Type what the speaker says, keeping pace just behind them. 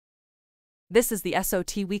This is the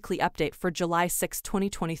SOT Weekly update for July 6,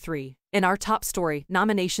 2023. In our top story,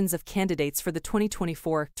 nominations of candidates for the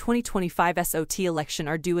 2024-2025 SOT election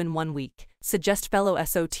are due in 1 week. Suggest fellow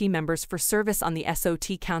SOT members for service on the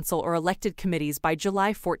SOT Council or elected committees by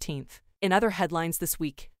July 14th. In other headlines this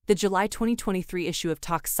week, the July 2023 issue of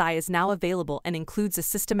ToxSci is now available and includes a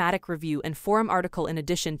systematic review and forum article in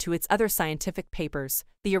addition to its other scientific papers.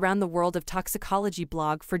 The Around the World of Toxicology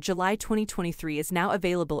blog for July 2023 is now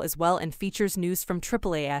available as well and features news from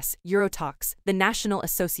AAAS, Eurotox, the National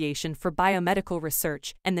Association for Biomedical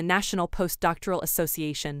Research, and the National Postdoctoral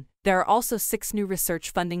Association. There are also 6 new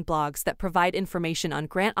research funding blogs that provide information on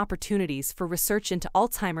grant opportunities for research into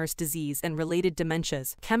Alzheimer's disease and related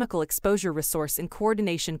dementias, chemical exposure resource and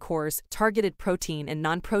coordination cores, targeted protein and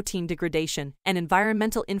non-protein degradation, and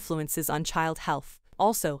environmental influences on child health.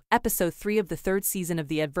 Also, Episode 3 of the 3rd season of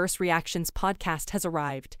the Adverse Reactions podcast has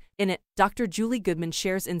arrived. In it, Dr. Julie Goodman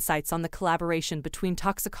shares insights on the collaboration between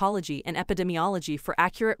toxicology and epidemiology for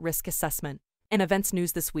accurate risk assessment. In events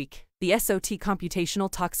news this week, the SOT Computational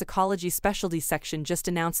Toxicology Specialty section just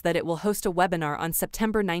announced that it will host a webinar on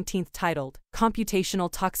September 19th titled Computational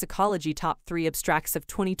Toxicology Top 3 Abstracts of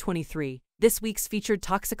 2023. This week's featured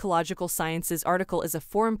Toxicological Sciences article is a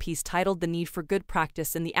forum piece titled The Need for Good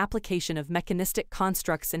Practice in the Application of Mechanistic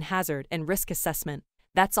Constructs in Hazard and Risk Assessment.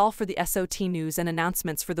 That's all for the SOT news and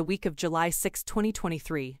announcements for the week of July 6,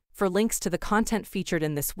 2023. For links to the content featured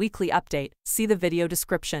in this weekly update, see the video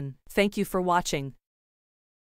description. Thank you for watching.